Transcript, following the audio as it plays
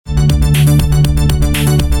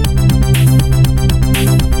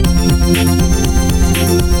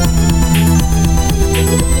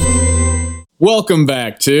Welcome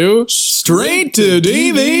back to Straight to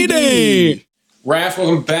DVD. Raph,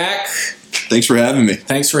 welcome back. Thanks for having me.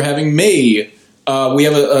 Thanks for having me. We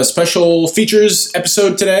have a special features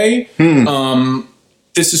episode today.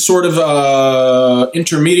 This is sort of an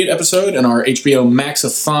intermediate episode in our HBO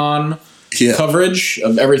Maxathon coverage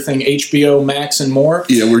of everything HBO Max and more.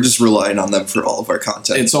 Yeah, we're just relying on them for all of our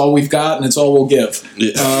content. It's all we've got, and it's all we'll give.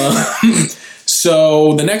 Yeah.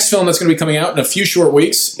 So the next film that's going to be coming out in a few short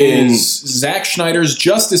weeks is Zack Snyder's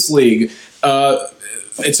Justice League.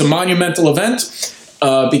 It's a monumental event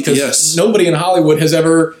because nobody in Hollywood has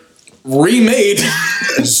ever remade.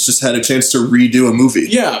 It's just had a chance to redo a movie.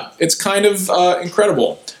 Yeah, it's kind of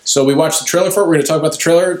incredible. So we watched the trailer for it. We're going to talk about the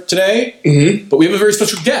trailer today. But we have a very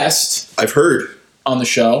special guest. I've heard. On the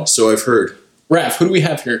show. So I've heard. Raph, who do we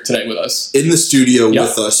have here today with us? In the studio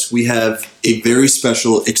with us, we have a very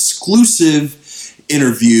special, exclusive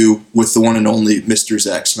interview with the one and only Mr.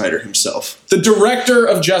 Zack Snyder himself. The director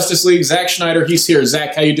of Justice League, Zack Snyder. He's here.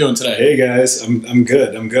 Zack, how you doing today? Hey, guys. I'm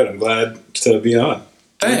good. I'm glad to be on.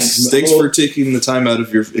 Thanks. Thanks for taking the time out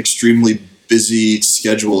of your extremely busy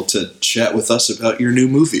schedule to chat with us about your new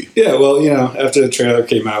movie. Yeah, well, after the trailer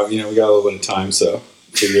came out, we got a little bit of time, so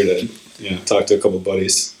figured I'd, talk to a couple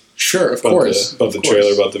buddies. Sure, of course. About the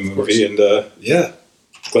trailer, about the movie, and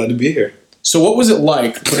glad to be here. So what was it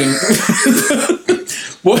like putting...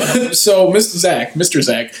 So, Mr.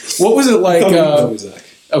 Zack, what was it like... Zach.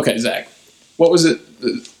 Okay, Zack. What was it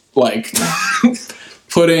like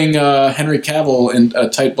putting Henry Cavill in a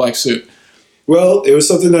tight black suit? Well, it was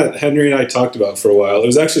something that Henry and I talked about for a while. It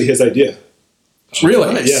was actually his idea.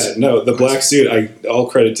 Really? Yeah, no, the black suit, all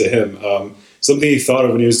credit to him. Something he thought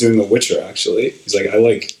of when he was doing The Witcher, actually. He's like, I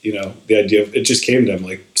like, the idea of, it just came to him,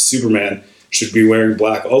 like, Superman should be wearing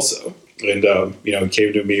black also. And, he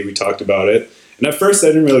came to me, we talked about it. And at first I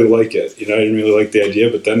didn't really like it. I didn't really like the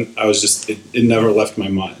idea, but then I was just, it never left my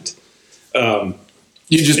mind. You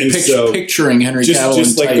just picturing Henry Cavill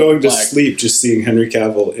just in like tight going black. to sleep, just seeing Henry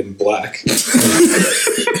Cavill in black.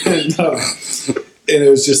 And it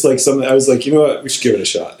was just like something, I was like, you know what, we should give it a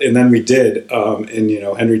shot. And then we did. And,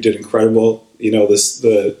 Henry did incredible.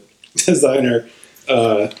 The designer,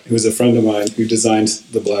 who was a friend of mine who designed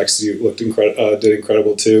the black suit, did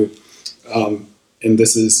incredible too. And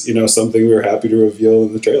this is, something we were happy to reveal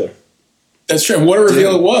in the trailer. That's true. What a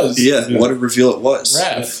reveal it was. Yeah, what a reveal it was.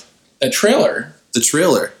 Raph, that trailer. The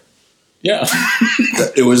trailer. Yeah.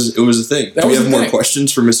 It was a thing. Do we have more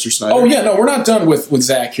questions for Mr. Snyder? Oh, yeah, no, we're not done with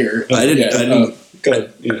Zack here. I didn't.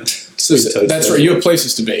 So that's right. You have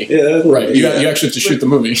places to be. Yeah, right. You actually have to shoot the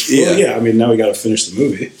movie. Yeah, I mean, now we got to finish the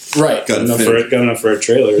movie. Right. Got enough for a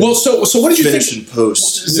trailer. Well, so what did you think? Finish in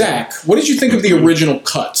post. Zack, what did you think of the original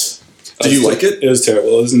cut? Did you like it? It was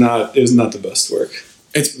terrible. It was not the best work.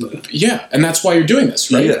 And that's why you're doing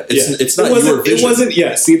this, right? Yeah, it's not your vision. It wasn't.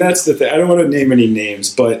 Yeah, see, that's the thing. I don't want to name any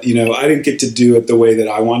names, but I didn't get to do it the way that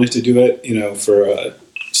I wanted to do it. For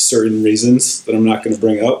certain reasons that I'm not going to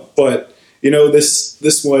bring up. But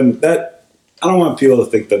this one, that I don't want people to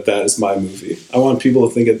think that is my movie. I want people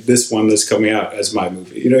to think of this one that's coming out as my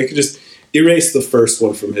movie. You could just erase the first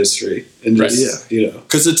one from history and just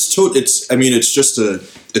because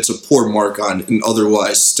it's a poor mark on an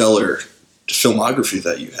otherwise stellar filmography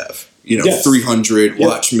that you have. 300,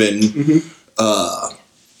 Watchmen,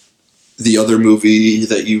 the other movie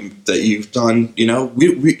that you've done.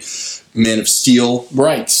 We Man of Steel,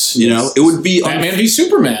 right? It would be Batman v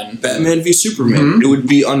Superman. Batman v Superman. It would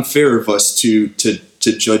be unfair of us to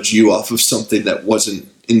judge you off of something that wasn't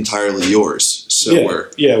entirely yours. So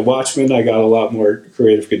Watchmen. I got a lot more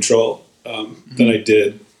creative control than I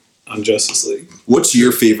did on Justice League. What's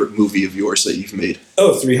your favorite movie of yours that you've made?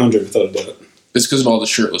 Oh, 300, without a doubt. It's because of all the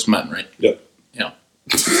shirtless men, right? Yep. Yeah.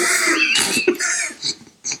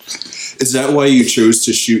 Is that why you chose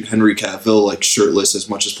to shoot Henry Cavill shirtless as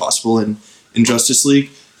much as possible in Justice League?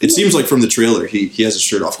 It seems like from the trailer he has his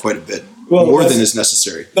shirt off quite a bit, more than is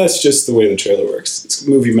necessary. That's just the way the trailer works. It's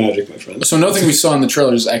movie magic, my friend. So nothing we saw in the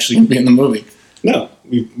trailer is actually going to be in the movie. No,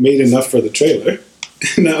 we made enough for the trailer.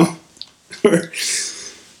 No.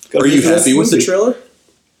 Are you happy with the trailer?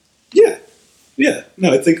 Yeah.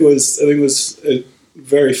 No, I think it was a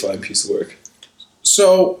very fine piece of work.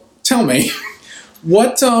 So tell me,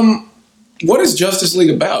 what is Justice League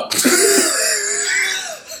about?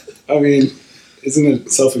 I mean, isn't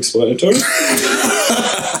it self-explanatory?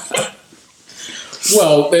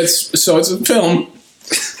 Well, it's a film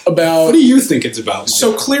about... What do you think it's about, Mike?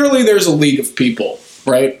 So clearly there's a league of people,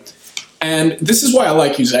 right? And this is why I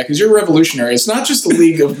like you, Zack, because you're revolutionary. It's not just a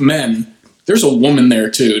league of men. There's a woman there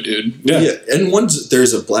too, dude. Yeah. And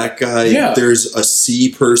there's a black guy. Yeah. There's a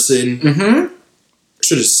sea person. Mm-hmm.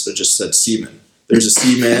 should have just said seaman. There's a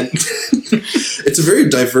seaman. It's a very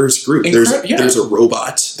diverse group. There's a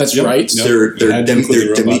robot. That's right. They're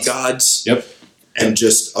demigods. Yep. And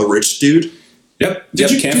just a rich dude. Yep.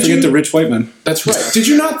 Can't forget the rich white man. That's right. Did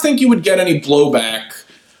you not think you would get any blowback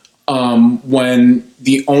when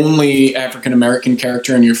the only African American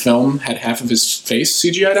character in your film had half of his face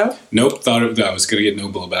CGI'd out? Nope. Thought I was going to get no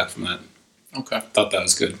blowback from that. Okay. Thought that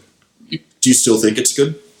was good. Do you still think it's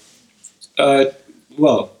good?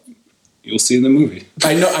 Well, you'll see in the movie.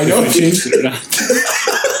 I know. If I changed it or not.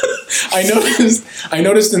 I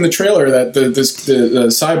noticed in the trailer that the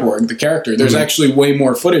cyborg, the character, there's actually way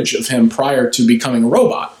more footage of him prior to becoming a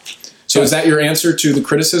robot. So is that your answer to the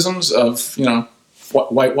criticisms of,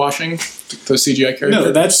 whitewashing the CGI character?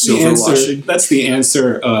 No, that's the answer. That's the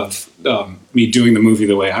answer of me doing the movie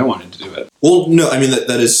the way I wanted to do it. Well, no, I mean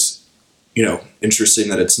that is, interesting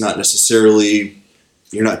that it's not necessarily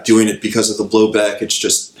you're not doing it because of the blowback. It's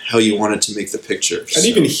just how you wanted to make the picture. I didn't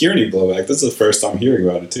even hear any blowback. This is the first time hearing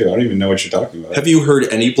about it too. I don't even know what you're talking about. Have you heard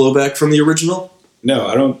any blowback from the original? No,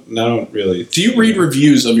 I don't really. Do you read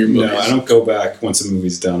reviews of your movies? No, I don't go back once a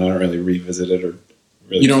movie's done. I don't really revisit it or.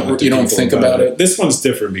 Really you don't think about it. This one's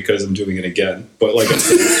different because I'm doing it again. But like I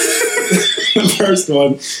said, the first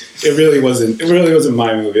one, it really wasn't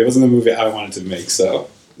my movie. It wasn't the movie I wanted to make. So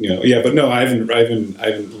but no, I haven't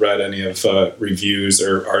read any of reviews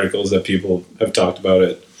or articles that people have talked about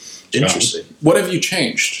it. Interesting. What have you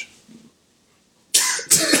changed?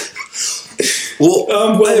 Well,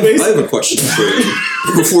 I have a question for you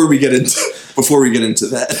before we get into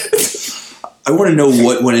that. I want to know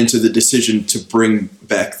what went into the decision to bring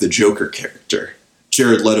back the Joker character,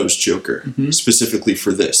 Jared Leto's Joker, specifically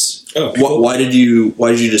for this. Oh, why did you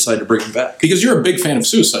decide to bring him back? Because you're a big fan of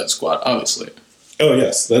Suicide Squad, obviously. Oh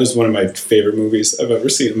yes, that is one of my favorite movies I've ever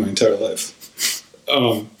seen in my entire life.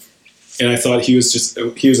 And I thought he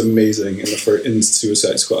was amazing in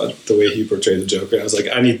Suicide Squad, the way he portrayed the Joker. I was like,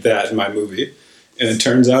 I need that in my movie. And it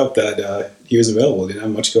turns out that he was available. He didn't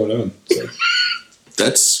have much going on. So.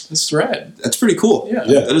 That's rad. That's pretty cool. Yeah,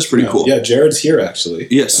 that is pretty cool. Yeah, Jared's here actually.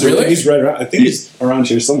 Yes, really? He's right around. I think he's around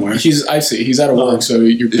here somewhere. I see. He's out of work, so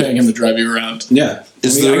you're paying him to drive you around. Yeah.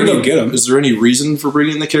 Is there any reason for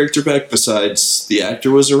bringing the character back besides the actor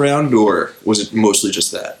was around, or was it mostly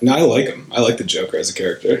just that? No, I like him. I like the Joker as a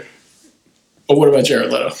character. But what about Jared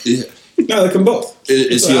Leto? Yeah. No, I like them both.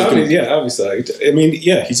 Is he like yeah, obviously. I mean,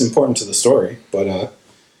 yeah, he's important to the story, but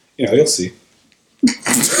you'll see.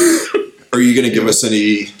 Are you going to give us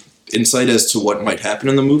any insight as to what might happen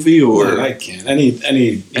in the movie, or no, I can't.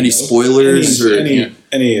 Any spoilers or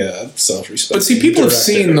any self-respect? But see, people have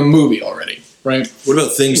seen the movie already, right? What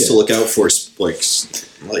about things to look out for, like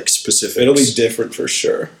specifics? It'll be different for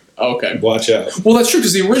sure. Okay, watch out. Well, that's true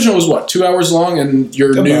because the original was what, 2 hours long, and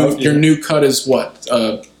your new cut is what,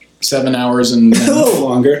 7 hours and a little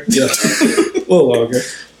longer. Yeah, a little longer.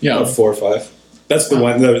 Yeah, about 4 or 5. That's the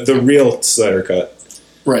one, the real Snyder cut.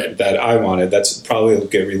 Right. That I wanted. That's probably will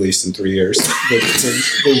get released in 3 years.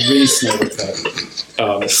 The re-Snyder cut.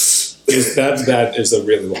 That is a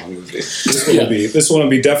really long movie. This one will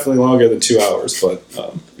be definitely longer than 2 hours, but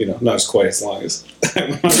not as quite as long as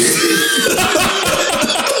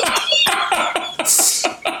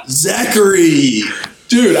Zachary.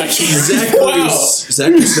 Dude,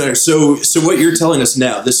 Zachary Snyder. So what you're telling us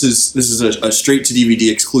now? This is a straight to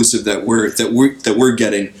DVD exclusive that we're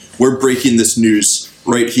getting. We're breaking this news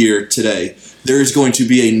right here today. There is going to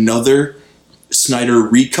be another Snyder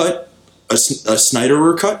recut, a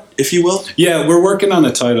Snyderer cut, if you will. Yeah, we're working on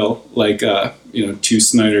a title like Two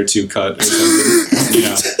Snyder, Two Cut or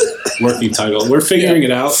something. Working title. We're figuring it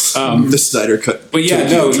out. The Snyder cut. But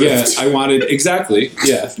I wanted exactly.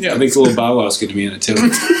 Yeah. I think little Bow Wow's going to be in it too.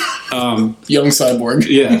 Young Cyborg.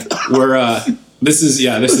 Yeah, we're this is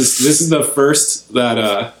the first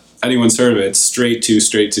that anyone's heard of it. It's straight to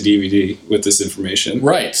DVD with this information.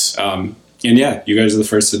 Right. And yeah, you guys are the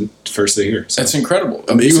first to hear. So. That's incredible.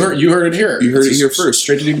 Amazing. You heard it here. You heard it here first.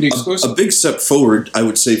 Straight to DVD exclusive. A big step forward, I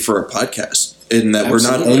would say, for our podcast. In that we're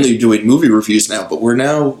not only doing movie reviews now, but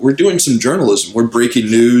we're doing some journalism. We're breaking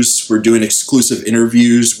news. We're doing exclusive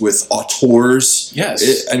interviews with auteurs. Yes.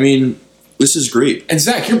 This is great. And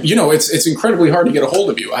Zach, it's incredibly hard to get a hold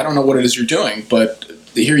of you. I don't know what it is you're doing, but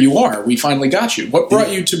here you are. We finally got you. What brought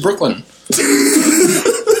you to Brooklyn?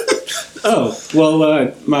 Oh,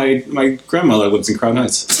 well, my grandmother lives in Crown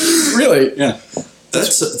Heights. Really? Yeah.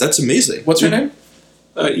 That's amazing. What's her name?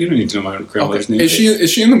 You don't need to know my grandmother's name. Is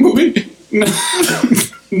she in the movie?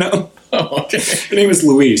 No. Oh, okay. Her name is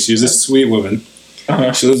Louise. She's a sweet woman.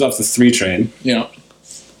 Uh-huh. She lives off the 3 train. Yeah.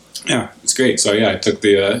 Yeah, it's great. So yeah, I took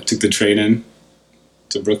the train in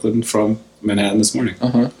to Brooklyn from Manhattan this morning.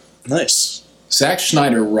 Nice. Zack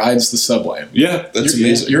Snyder rides the subway. Yeah, That's You're-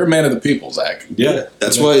 amazing. You're a man of the people, Zach. yeah.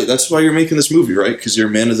 That's why you're making this movie, right? Because you're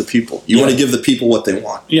a man of the people. You Yeah. want to give the people what they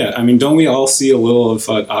want. Yeah, I mean, don't we all see a little of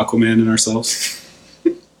Aquaman in ourselves?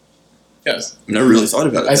 Yes. I never really thought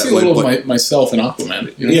about it I that see a way. little but of myself in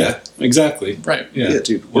Aquaman. You know? Yeah, exactly. Right. Yeah,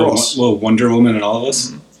 dude, we're all little Wonder Woman and all of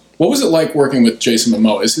us. What was it like working with Jason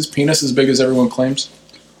Momoa? Is his penis as big as everyone claims?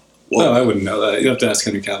 Well, I wouldn't know that. You have to ask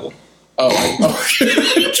Henry Cavill.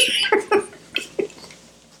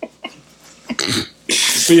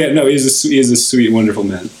 But yeah, no, he's a sweet, wonderful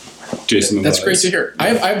man. Jason Momoa. That's great to hear. I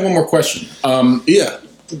have one more question. yeah.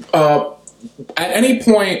 At any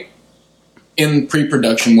point in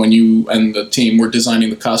pre-production, when you and the team were designing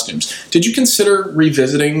the costumes, did you consider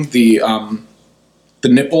revisiting the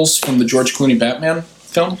nipples from the George Clooney Batman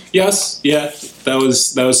film? Yes, yeah, that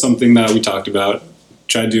was something that we talked about.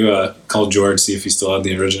 Tried to call George, see if he still had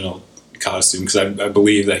the original costume, because I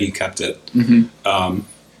believe that he kept it.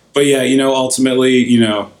 But yeah, ultimately,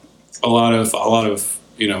 a lot of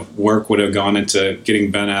work would have gone into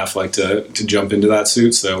getting Ben Affleck to jump into that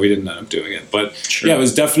suit, so we didn't end up doing it. But yeah, it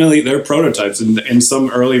was definitely, they're prototypes, and in some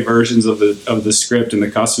early versions of the script and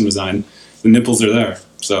the costume design, the nipples are there.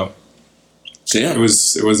 So Damn. it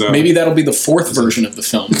was Maybe that'll be the fourth version of the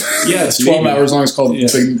film. Yeah, It's 12 maybe. hours long. It's called Yeah.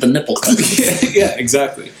 the Nipple Cut. yeah,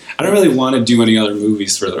 exactly. I don't really want to do any other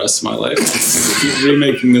movies for the rest of my life. Keep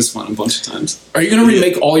remaking this one a bunch of times. Are you going to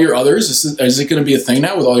remake all your others? Is it going to be a thing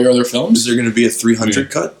now with all your other Is films? there going to be a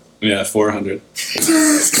 300 cut? Yeah, 400.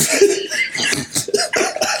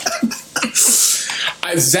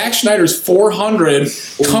 Zack Snyder's 400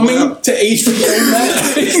 coming to HBO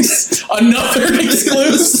Max. Another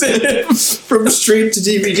exclusive. From straight to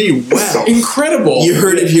DVD. Wow. Incredible. You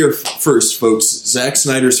heard it here first, folks. Zack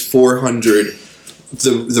Snyder's 400,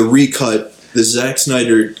 the recut, the Zack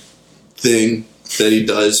Snyder thing that he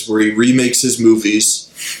does, where he remakes his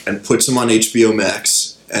movies and puts them on HBO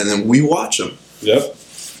Max, and then we watch them. Yep.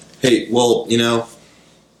 Hey, well,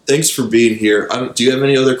 thanks for being here. Do you have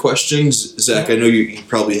any other questions, Zach? I know you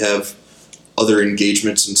probably have other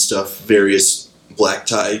engagements and stuff, various black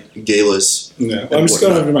tie galas. Yeah. Well, I'm just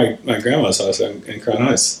going over to my grandma's house in Crown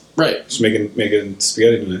Heights. Right. Just making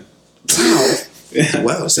spaghetti tonight. Wow. Yeah.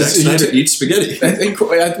 Wow, Zack Snyder eats spaghetti.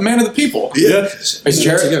 Man of the people. Yeah. Is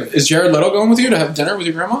Jared Leto going with you to have dinner with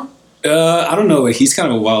your grandma? I don't know. Like, he's kind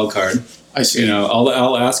of a wild card. I see.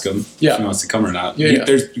 I'll ask him if he wants to come or not. Yeah.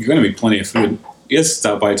 There's going to be plenty of food. You guys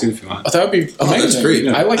stop by too if you want. That would be amazing. Oh, that's great.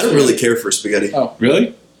 I like I don't really care for spaghetti. Oh.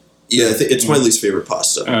 Really? Yeah, I think it's my least favorite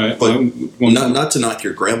pasta. All right. But Won't not to knock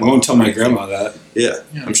your grandma. I won't tell my grandma that. Yeah,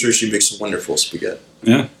 I'm sure she makes some wonderful spaghetti.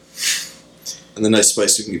 Yeah. And the nice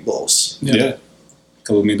spicy meatballs. Yeah.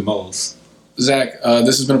 Couple meatballs. Zach,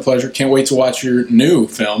 this has been a pleasure. Can't wait to watch your new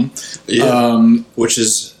film. Yeah. Which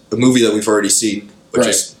is a movie that we've already seen, which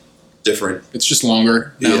is different. It's just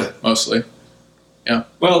longer now, Yeah. mostly. Yeah.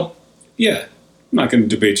 Well, yeah. I'm not going to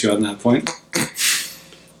debate you on that point.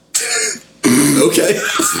 Okay.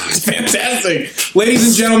 Fantastic. Ladies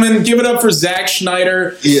and gentlemen, give it up for Zack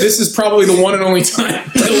Snyder. Yeah. This is probably the one and only time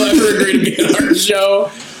he'll ever agree to be on our show.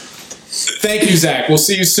 Thank you, Zach. We'll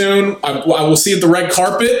see you soon. I will see you at the red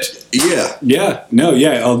carpet. Yeah. Yeah. No,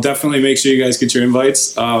 yeah. I'll definitely make sure you guys get your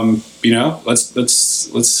invites. Let's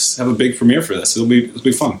have a big premiere for this. It'll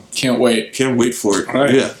be fun. Can't wait. Can't wait for it. All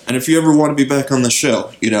right. Yeah. And if you ever want to be back on the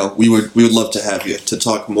show, we would love to have you to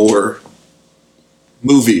talk more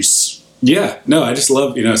movies. Yeah. No, I just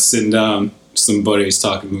love, sitting down with some buddies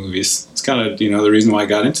talking movies. It's kind of, the reason why I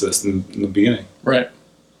got into this in the beginning. Right.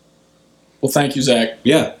 Well, thank you, Zach.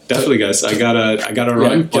 Yeah, definitely, guys. I gotta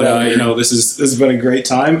run. Get out of here. This has been a great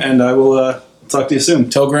time, and I will talk to you soon.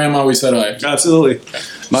 Tell Grandma we said hi. Absolutely.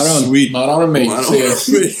 Not on. Sweet. Not on me. Not See ya.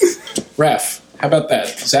 on me. Ref, how about that?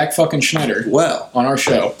 Zach fucking Schneider Wow. on our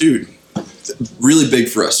show. Dude. Really big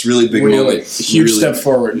for us. Really big Really. moment. Huge Really- step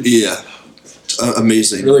forward. Yeah.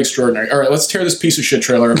 Amazing. Really extraordinary. All right, let's tear this piece of shit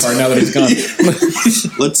trailer apart now that he's gone.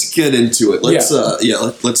 Let's get into it. Let's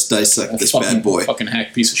dissect this bad boy. Fucking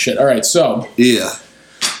hack piece of shit. All right, so Yeah.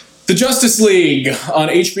 The Justice League on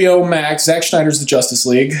HBO Max. Zack Snyder's The Justice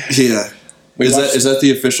League. Yeah. Is that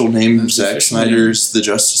the official name? That's the Zack official Snyder's The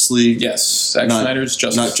Justice League? Yes, Zack Snyder's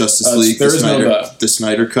Justice. Not Justice League. There is no the. The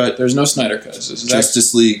Snyder Cut. There's no Snyder cut. This is Zack-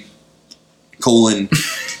 Justice League :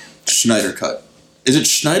 Schneider Cut. Is it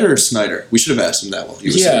Schneider or Snyder? We should have asked him that while he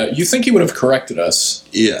was Yeah, here. you think he would have corrected us,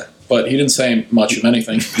 Yeah. but he didn't say much of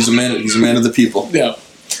anything. He's a man of the people. Yeah.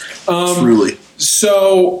 Truly.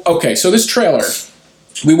 So this trailer,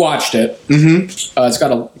 we watched it. Mm-hmm. It's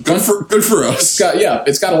got a Good for us.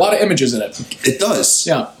 it's got a lot of images in it. It does.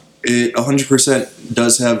 Yeah. It 100%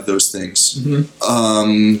 does have those things.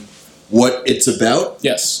 What it's about,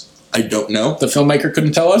 Yes. I don't know. The filmmaker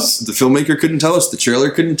couldn't tell us? The filmmaker couldn't tell us. The trailer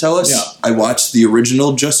couldn't tell us. Yeah. I watched the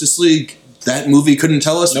original Justice League. That movie couldn't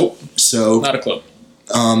tell us. Nope. So Not a clue.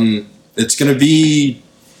 it's going to be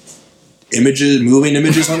moving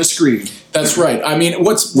images on a screen That's right. I mean,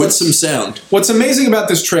 with some sound. What's amazing about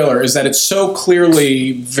this trailer is that it's so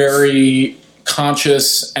clearly very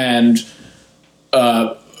conscious and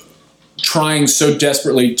trying so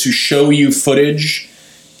desperately to show you footage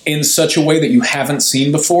in such a way that you haven't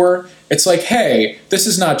seen before. It's like, hey, this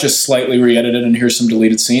is not just slightly re-edited and here's some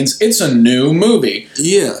deleted scenes. It's a new movie.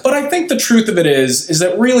 Yeah. But I think the truth of it is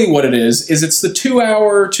that really what it is it's the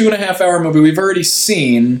 2.5 hour movie we've already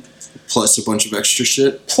seen, Plus a bunch of extra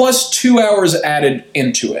shit. plus 2 hours added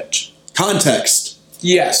into it. Context.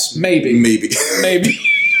 Yes, maybe. Maybe. Maybe.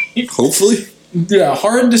 Hopefully. Yeah,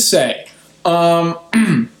 hard to say. So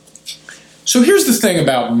here's the thing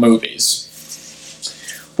about movies.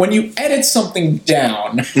 When you edit something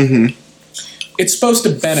down, it's supposed to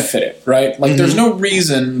benefit it, right? Like, there's no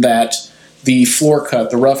reason that the floor cut,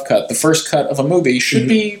 the rough cut, the first cut of a movie should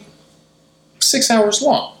be 6 hours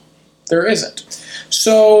long. There isn't.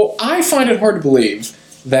 So I find it hard to believe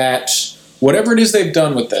that whatever it is they've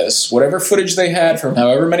done with this, whatever footage they had from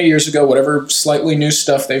however many years ago, whatever slightly new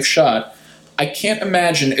stuff they've shot, I can't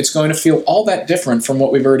imagine it's going to feel all that different from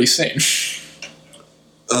what we've already seen.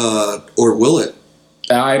 Or will it?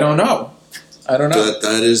 I don't know.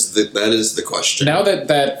 That is the question. Now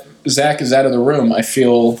that Zach is out of the room, I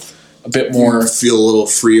feel a bit more. You feel a little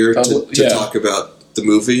freer to yeah. talk about the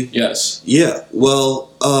movie. Yes. Yeah.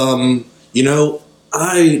 Well, now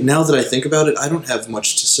that I think about it, I don't have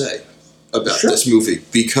much to say about Sure. this movie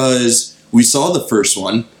because we saw the first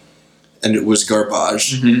one and it was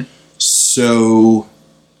garbage. So,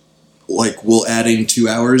 like, will adding 2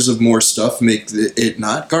 hours of more stuff make it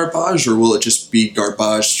not garbage, or will it just be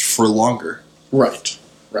garbage for longer? Right.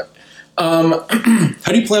 How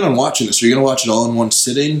do you plan on watching this? Are you going to watch it all in one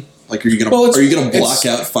sitting? Like, are you going to block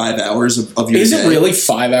out 5 hours of your Is day? it really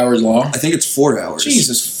 5 hours long? I think it's 4 hours.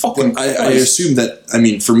 Jesus fucking I Christ. assume that,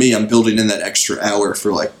 for me, I'm building in that extra hour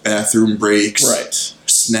for, like, bathroom breaks. Right.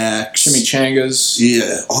 Snacks. Chimichangas.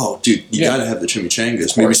 Yeah. Oh, dude, you Yeah. gotta have the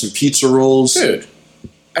chimichangas. Maybe some pizza rolls. Dude.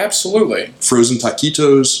 Absolutely. Frozen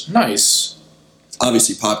taquitos. Nice.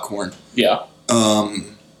 Obviously popcorn. Yeah.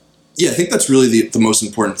 Yeah, I think that's really the most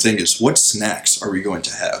important thing is what snacks are we going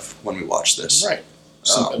to have when we watch this? Right.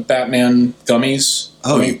 Some Batman gummies.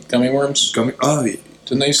 Oh, gummy worms.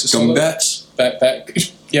 Didn't they used to sell gummy those?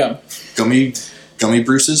 bats? Yeah. Gummy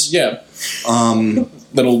Bruces? Yeah.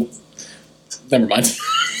 Little. Never mind.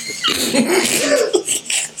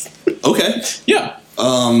 Okay. Yeah.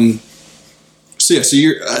 So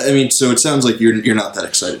it sounds like you're not that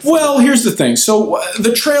excited. Well, here's the thing. So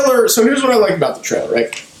the trailer. So here's what I like about the trailer.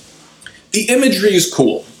 Right. The imagery is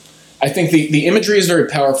cool. I think the imagery is very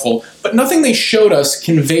powerful, but nothing they showed us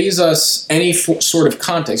conveys us any sort of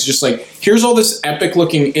context. Just like, here's all this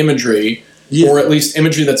epic-looking imagery, or at least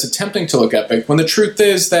imagery that's attempting to look epic, when the truth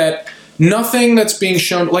is that nothing that's being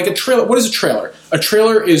shown, like a trailer. What is a trailer? A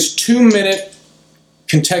trailer is 2-minute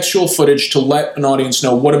contextual footage to let an audience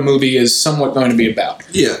know what a movie is somewhat going to be about.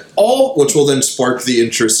 Yeah. Which will then spark the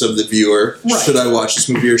interest of the viewer. Right. Should I watch this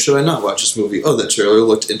movie or should I not watch this movie? Oh, that trailer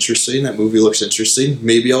looked interesting. That movie looks interesting.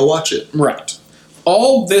 Maybe I'll watch it. Right.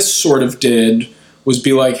 All this sort of did was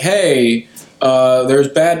be like, hey, there's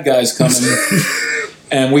bad guys coming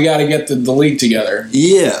and we got to get the league together.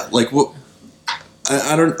 Yeah. Like, what?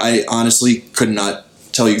 I honestly could not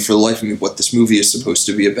tell you for the life of me what this movie is supposed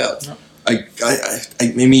to be about. No. I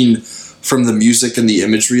mean, from the music and the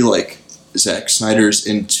imagery, like, Zack Snyder's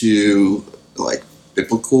into, like,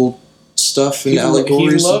 biblical stuff and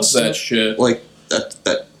allegories. He loves that shit. Like,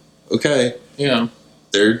 that okay. Yeah.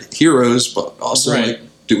 They're heroes, but also, right. like,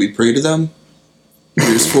 do we pray to them?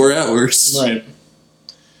 Here's 4 hours. Right.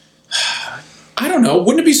 I don't know.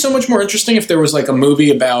 Wouldn't it be so much more interesting if there was, like, a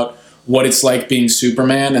movie about what it's like being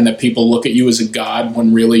Superman and that people look at you as a god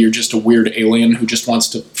when really you're just a weird alien who just wants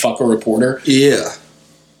to fuck a reporter? Yeah.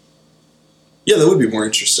 Yeah, that would be more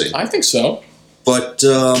interesting. I think so. But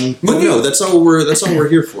no, that's not what we're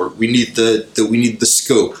here for. We need the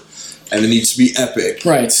scope, and it needs to be epic,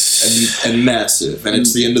 right, and massive, and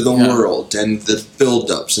it's the end of the world, and the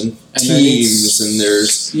build-ups and teams, and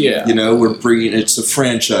there's we're bringing it's a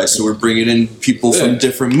franchise, so we're bringing in people from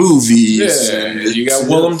different movies. Yeah, and you got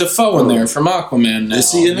Willem Dafoe in there from Aquaman now.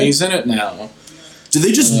 Is he in it? He's in it now. Did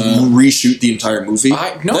they just reshoot the entire movie? No,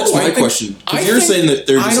 That's my question. Because you're saying that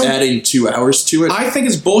they're just adding 2 hours to it? I think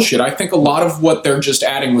it's bullshit. I think a lot of what they're just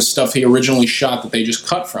adding was stuff he originally shot that they just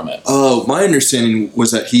cut from it. Oh, my understanding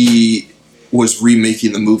was that he was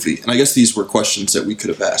remaking the movie. And I guess these were questions that we could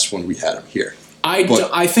have asked when we had him here.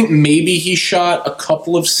 I think maybe he shot a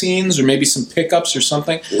couple of scenes or maybe some pickups or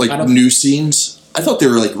something. Like new scenes? I thought they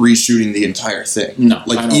were like reshooting the entire thing. No.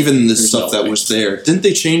 Like even the stuff that was there. Didn't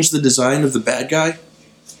they change the design of the bad guy?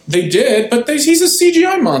 They did, but he's a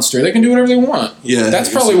CGI monster. They can do whatever they want. Yeah.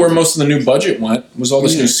 That's probably where most of the new budget went, was all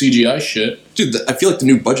this new CGI shit. Dude, I feel like the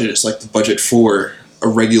new budget is like the budget for a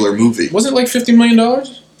regular movie. Wasn't it like $50 million?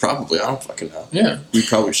 Probably. I don't fucking know. Yeah. We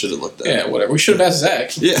probably should have looked at it. Yeah, whatever. We should have asked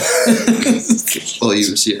Zach. Yeah. Well,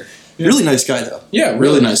 he was here. Yeah. Really nice guy, though. Yeah,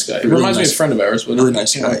 really nice guy. It reminds me of a friend of ours. But really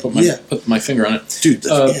nice guy. Put my finger on it. Dude,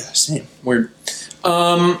 same. Weird.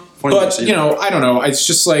 But, you know, I don't know. It's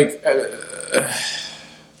just like...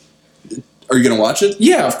 Are you going to watch it?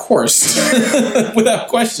 Yeah, of course. Without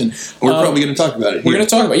question. We're probably going to talk about it here. We're going to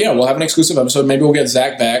talk about it. Yeah, we'll have an exclusive episode. Maybe we'll get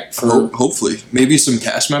Zach back for... Hopefully. Maybe some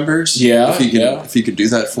cast members. Yeah, If he could do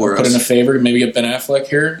that for us. Put in a favor. Maybe get Ben Affleck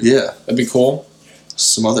here. Yeah. That'd be cool.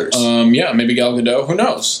 Some others. Yeah, maybe Gal Gadot. Who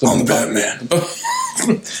knows? I'm Batman.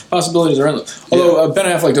 Possibilities are endless. Although Ben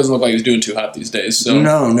Affleck doesn't look like he's doing too hot these days. So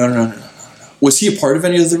No. Was he a part of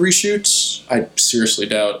any of the reshoots? I seriously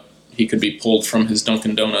doubt he could be pulled from his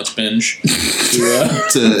Dunkin' Donuts binge. He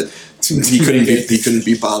couldn't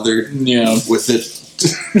be bothered with it.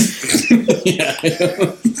 Yeah,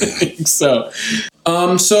 I think so.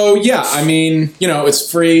 So yeah, I mean, you know, it's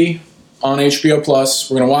free on HBO Plus.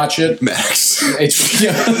 We're gonna watch it. Max.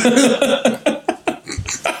 HBO.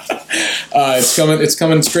 It's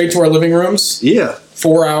coming straight to our living rooms. Yeah.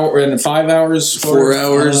 4 hours and 5 hours. 4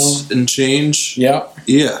 hours and change. Yeah.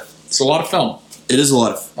 Yeah. It's a lot of film. It is a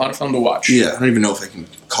lot of film to watch. Yeah, I don't even know if I can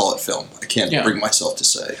call it film. I can't bring myself to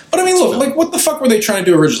say. But I mean, look, like, what the fuck were they trying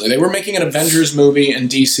to do originally? They were making an Avengers movie in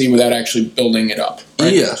DC without actually building it up.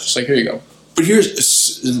 Right? Yeah. It's just like, here you go. But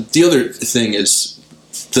here's the other thing is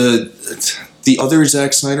the other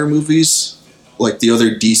Zack Snyder movies, like the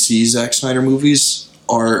other DC Zack Snyder movies,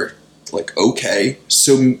 are like okay.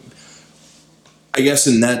 So I guess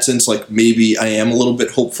in that sense, like maybe I am a little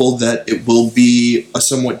bit hopeful that it will be a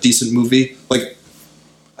somewhat decent movie. Like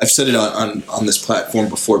I've said it on this platform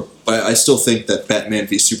before, but I still think that Batman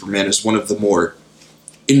v Superman is one of the more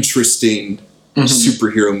interesting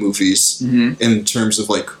superhero movies in terms of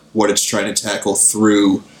like what it's trying to tackle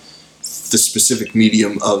through the specific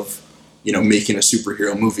medium of, you know, making a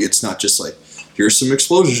superhero movie. It's not just like, here's some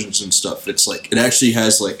explosions and stuff. It's like, it actually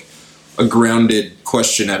has like a grounded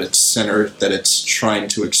question at its center that it's trying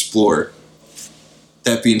to explore.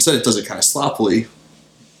 That being said, it does it kind of sloppily.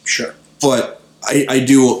 Sure. But I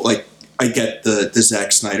do, like, I get the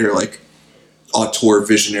Zack Snyder, like, auteur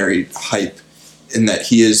visionary hype in that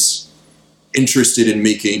he is interested in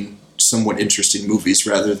making somewhat interesting movies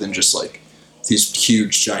rather than just, like, these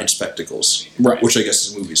huge, giant spectacles. Right. Which I guess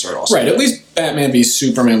his movies are also. Right. At least Batman v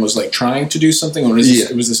Superman was, like, trying to do something.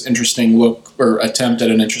 It was this interesting look, or attempt at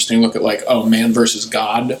an interesting look at, like, oh, man versus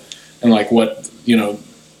God, and, like, what, you know,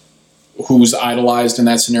 who's idolized in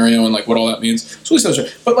that scenario and like what all that means. So at least that's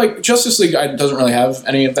right. But like Justice League doesn't really have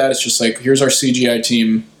any of that. It's just like, here's our CGI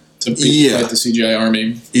team to fight the CGI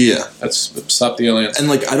army. Yeah. That's stop the aliens. And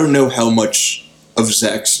like I don't know how much of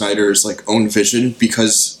Zack Snyder's like own vision,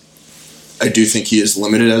 because I do think he is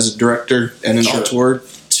limited as a director and an auteur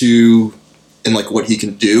in like what he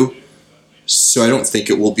can do. So I don't think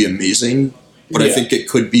it will be amazing, but I think it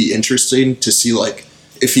could be interesting to see like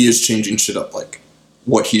if he is changing shit up, like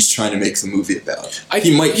what he's trying to make the movie about.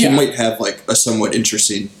 He might have like a somewhat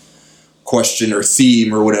interesting question or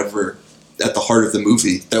theme or whatever at the heart of the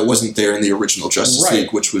movie that wasn't there in the original Justice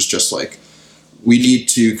League, which was just like, we need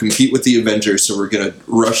to compete with the Avengers, so we're going to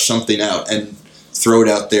rush something out and throw it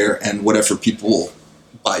out there, and whatever people will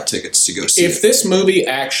buy tickets to go see. If this movie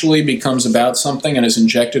actually becomes about something and is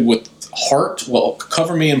injected with heart, well,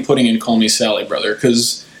 cover me in pudding and call me Sally, brother,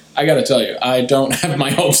 because I gotta tell you, I don't have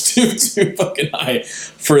my hopes too fucking high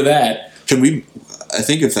for that. I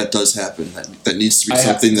think if that does happen, that needs to be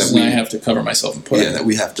something that I have to cover myself in pudding. Yeah, that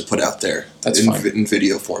we have to put out there. That's fine. In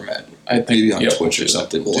video format. I think maybe on Twitch or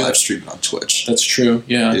something. We'll live stream it on Twitch. That's true.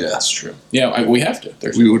 Yeah, that's true. Yeah, we have to.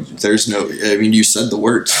 There's no. I mean, you said the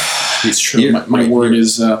words. It's true. Here, my word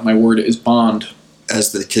is bond,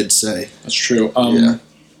 as the kids say. That's true.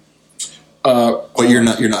 But you're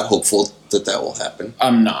not hopeful that will happen.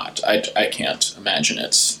 I'm not. I can't imagine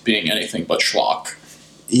it being anything but schlock.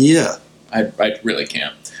 Yeah. I really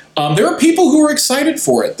can't. There are people who are excited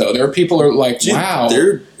for it, though. There are people who are like, wow.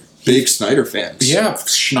 big Snyder fans. Yeah,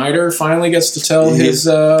 Schneider finally gets to tell He his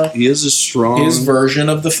is a strong his version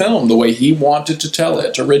of the film the way he wanted to tell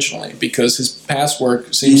it originally, because his past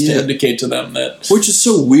work seems to indicate to them that, which is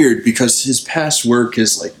so weird because his past work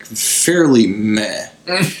is like fairly meh.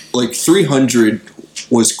 Like 300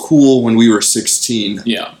 was cool when we were 16.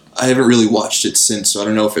 yeah, I haven't really watched it since, so I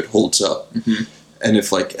don't know if it holds up. Mm-hmm. And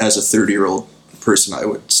if, like, as a 30-year-old person, I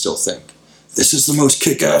would still think, this is the most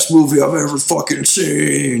kick-ass movie I've ever fucking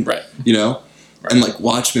seen. right, You know? Right. And, like,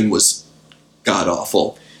 Watchmen was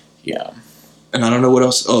god-awful. yeah. And I don't know what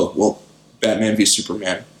else. Oh, well, Batman v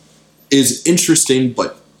Superman is interesting,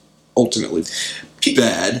 but ultimately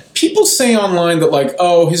bad. People say online that, like,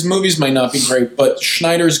 oh, his movies might not be great, but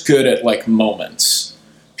Schneider's good at, like, moments.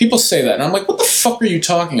 People say that, and I'm like, what the fuck are you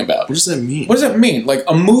talking about? What does that mean? What does that mean? Like,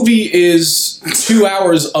 a movie is 2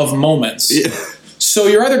 hours of moments. Yeah. So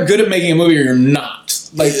you're either good at making a movie or you're not.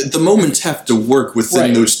 Like, The moments have to work within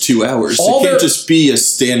Right. those 2 hours. All It can't their- just be a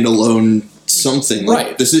standalone something.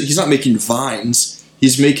 Like, Right. he's not making vines.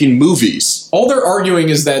 He's making movies. all they're arguing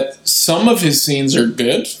is that some of his scenes are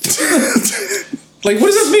good. Like, what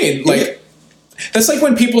does that mean? Like, that's like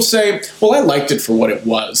when people say, well, I liked it for what it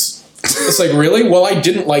was. It's like, really? Well, I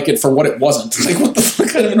didn't like it for what it wasn't. Like, what the fuck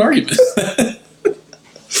kind of an argument?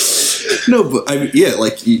 No, but I mean, yeah,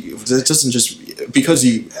 like it doesn't just because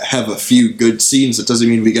you have a few good scenes. It doesn't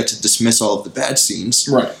mean we get to dismiss all of the bad scenes.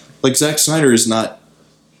 Right. Like Zack Snyder is not,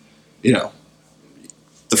 you know,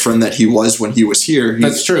 the friend that he was when he was here.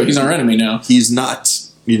 That's true. He's our enemy now. He's not,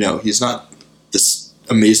 you know, he's not this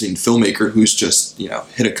amazing filmmaker who's just, you know,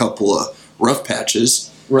 hit a couple of rough patches.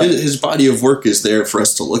 Right. His body of work is there for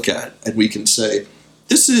us to look at, and we can say,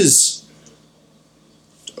 this is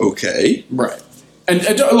okay. Right. And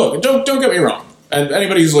look, don't get me wrong. And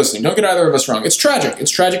anybody who's listening, don't get either of us wrong. It's tragic.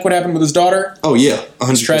 It's tragic what happened with his daughter. Oh, yeah,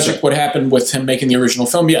 100%. It's tragic what happened with him making the original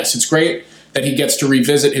film. Yes, it's great that he gets to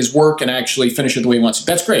revisit his work and actually finish it the way he wants to.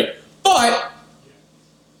 That's great. But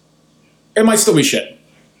it might still be shit.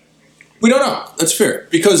 We don't know. That's fair,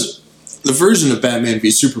 because the version of Batman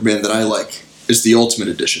v Superman that I like is the Ultimate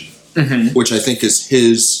Edition, which I think is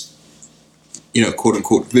his, you know,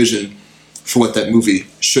 quote-unquote vision for what that movie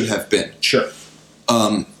should have been. Sure.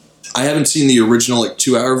 I haven't seen the original, like,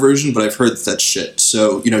 2-hour version, but I've heard that that's shit.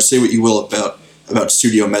 So, you know, say what you will about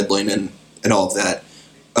studio meddling and all of that.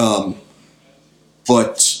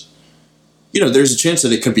 But, you know, there's a chance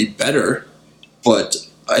that it could be better, but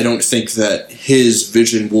I don't think that his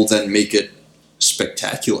vision will then make it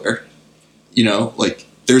spectacular. You know, like,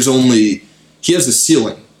 he has a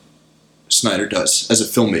ceiling, Snyder does, as a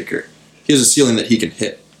filmmaker. He has a ceiling that he can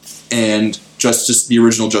hit. And the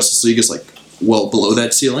original Justice League is, like, well below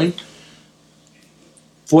that ceiling.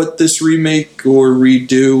 What this remake or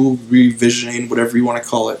redo, revisioning, whatever you want to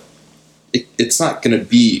call it, it's not going to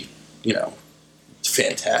be, you know,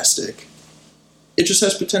 fantastic. It just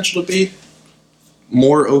has potential to be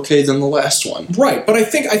more okay than the last one. Right, but I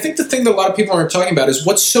think the thing that a lot of people aren't talking about is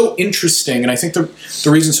what's so interesting, and I think the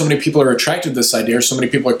reason so many people are attracted to this idea, or so many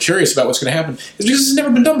people are curious about what's going to happen, is because it's never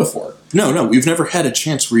been done before. No, we've never had a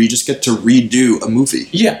chance where you just get to redo a movie.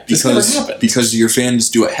 Yeah, this never happened. Because your fans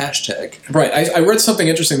do a hashtag. Right, I read something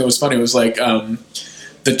interesting that was funny. It was like the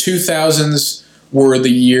 2000s were the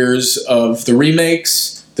years of the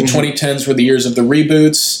remakes, the 2010s were the years of the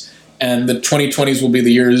reboots, and the 2020s will be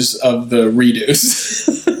the years of the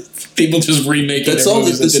redos. People just remaking That's their all that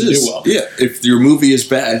movies this that didn't is. do well. Yeah, if your movie is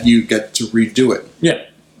bad, you get to redo it. Yeah,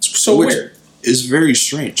 it's so Which weird. is very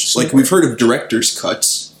strange. So like, we've heard of director's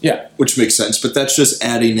cuts, Yeah, which makes sense, but that's just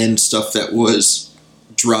adding in stuff that was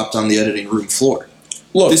dropped on the editing room floor.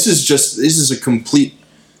 look, This is a complete,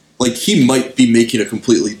 like, he might be making a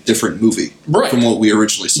completely different movie Right. from what we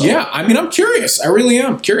originally saw. yeah. I mean, I'm curious. I really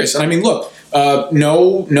am curious. And I mean, look,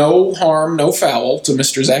 no harm, no foul to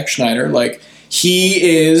Mr. Zack Schneider. Like, he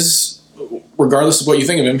is, regardless of what you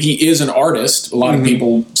think of him, he is an artist. A lot of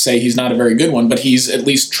people say he's not a very good one, but he's at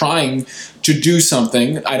least trying to do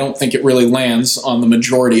something. I don't think it really lands on the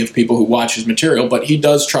majority of people who watch his material, but he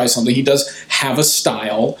does try something. He does have a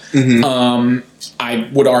style. I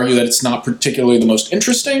would argue that it's not particularly the most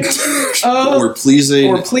interesting Or pleasing.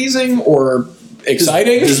 or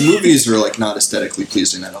exciting. His movies are, like, not aesthetically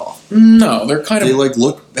pleasing at all. No, they're kind They, of like,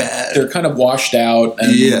 look bad. they're kind of washed out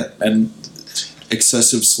and Yeah. and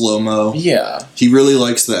Excessive slow-mo. yeah, He really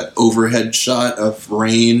likes that overhead shot of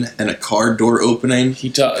rain and a car door opening he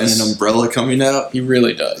does. and an umbrella coming out. He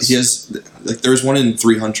really does. He has, like, there's one in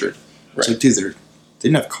 300. Right. It's like, dude, they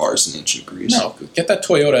didn't have cars in ancient Greece. No, get that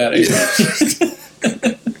Toyota out of here.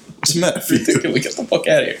 What's the matter for you? Can we get the fuck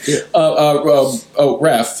out of here? Yeah.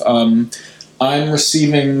 Ref, I'm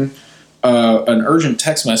receiving an urgent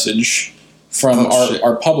text message from shit.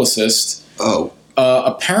 our publicist. Oh,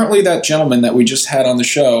 Apparently, that gentleman that we just had on the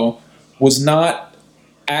show was not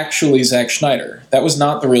actually Zack Schneider. That was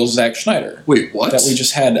not the real Zack Schneider. wait, what? That we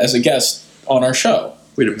just had as a guest on our show.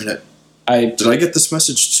 Wait a minute. Did Did I get this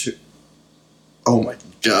message too? Oh my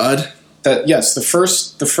god. that? Yes, the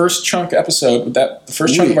first chunk episode. The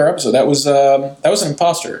first chunk Wait. of our episode. That was an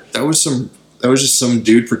imposter. That was just some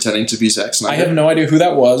dude pretending to be Zack Snyder. I have no idea who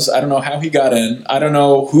that was. I don't know how he got in. I don't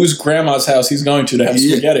know whose grandma's house he's going to have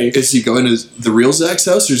spaghetti. Is he going to the real Zack's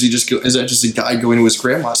house, or is that just a guy going to his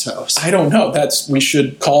grandma's house? I don't know. We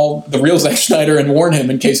should call the real Zack Schneider and warn him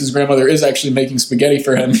in case his grandmother is actually making spaghetti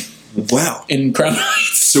for him Wow. in Crown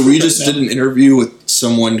Heights. So we just did an interview with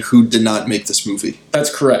someone who did not make this movie.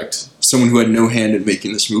 That's correct. Someone who had no hand in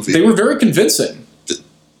making this movie. They were very convincing.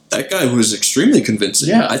 That guy was extremely convincing.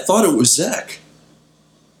 Yeah. I thought it was Zack.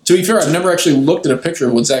 To be fair, I've never actually looked at a picture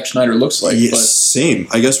of what Zack Schneider looks like. Yes, But same.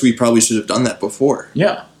 I guess we probably should have done that before.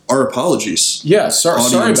 yeah. Our apologies. Yeah, sorry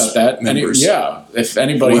Audience about that. members. If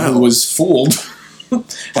anybody Wow. who was fooled,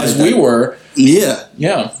 as we were, Yeah.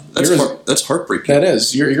 yeah. That's heartbreaking. That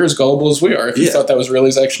is. You're as gullible as we are if you Yeah. thought that was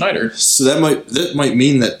really Zack Schneider. So that might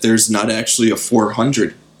mean that there's not actually a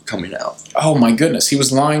 400 coming out. Oh my goodness. He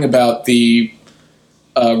was lying about the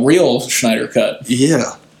real Schneider cut.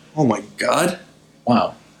 Yeah. Oh my god.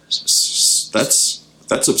 Wow.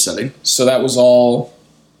 That's upsetting. So that was all.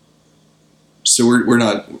 So we're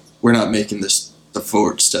not making the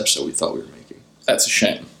forward steps that we thought we were making. That's a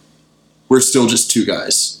shame. We're still just two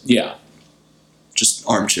guys, Yeah. just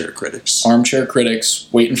armchair critics. Armchair critics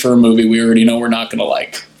waiting for a movie we already know we're not going to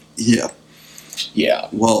like. Yeah. Yeah.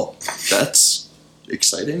 Well, that's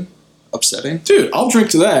exciting, upsetting. Dude, I'll drink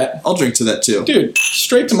to that. I'll drink to that too. Dude,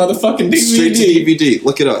 straight to motherfucking DVD. Straight to DVD.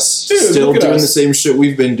 Look at us. Dude, Still look at doing us. the same shit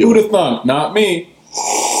we've been Who'd doing. have thunk? Not me.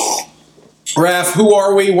 Raph, who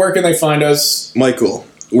are we? Where can they find us? Michael,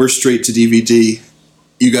 we're Straight to DVD.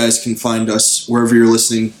 You guys can find us wherever you're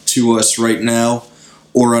listening to us right now,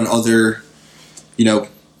 or on other,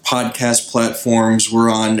 podcast platforms. We're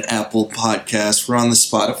on Apple Podcasts. We're on the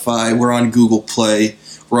Spotify. We're on Google Play.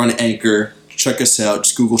 We're on Anchor. Check us out.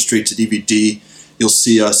 Just Google Straight to DVD. You'll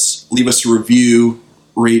see us. Leave us a review,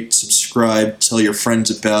 rate, subscribe, tell your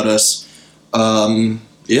friends about us.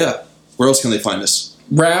 Yeah. Where else can they find us?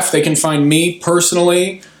 Raph, they can find me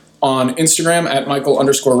personally on Instagram at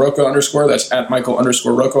Michael_Rocco_. That's at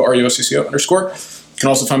Michael_Rocco, RUSCCO_. You can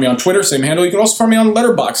also find me on Twitter, same handle. You can also find me on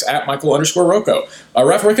Letterboxd at Michael_Rocco.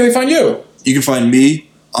 Raph, where can they find you? You can find me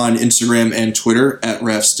on Instagram and Twitter at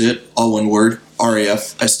RafStit, all one word,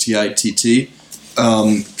 RAFSTITT.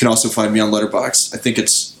 You can also find me on Letterboxd. I think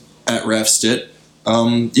it's at RafStit.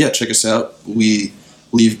 Yeah, check us out. We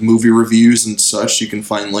leave movie reviews and such. You can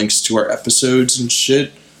find links to our episodes and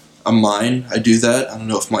shit. On mine, I do that. I don't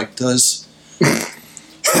know if Mike does.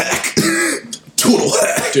 Hack. Total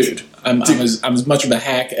hack. Dude, I'm as much of a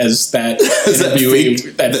hack as that that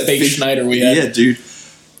interviewee, that fake fake- Schneider we had. Yeah, dude.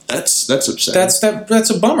 That's upsetting. That's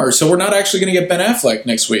a bummer. So we're not actually going to get Ben Affleck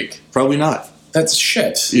next week. Probably not. That's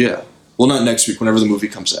shit. Yeah. Well, not next week, whenever the movie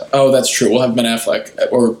comes out. Oh, that's true. We'll have Ben Affleck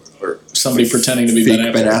or somebody pretending to be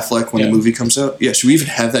Fake Ben Affleck. when Yeah. the movie comes out. Yeah, should we even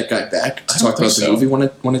have that guy back to I don't talk about think the so. movie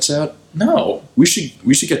when it's out? No. We should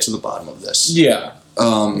get to the bottom of this. Yeah.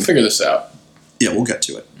 We'll figure this out. Yeah, we'll get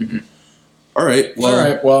to it. All right. Well, All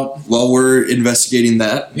right. Well, while we're investigating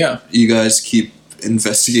that, yeah. you guys keep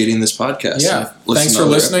investigating this podcast. Yeah. Listen Thanks to for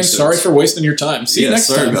other listening. episodes. Sorry for wasting your time. See you next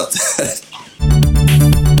sorry time. about that.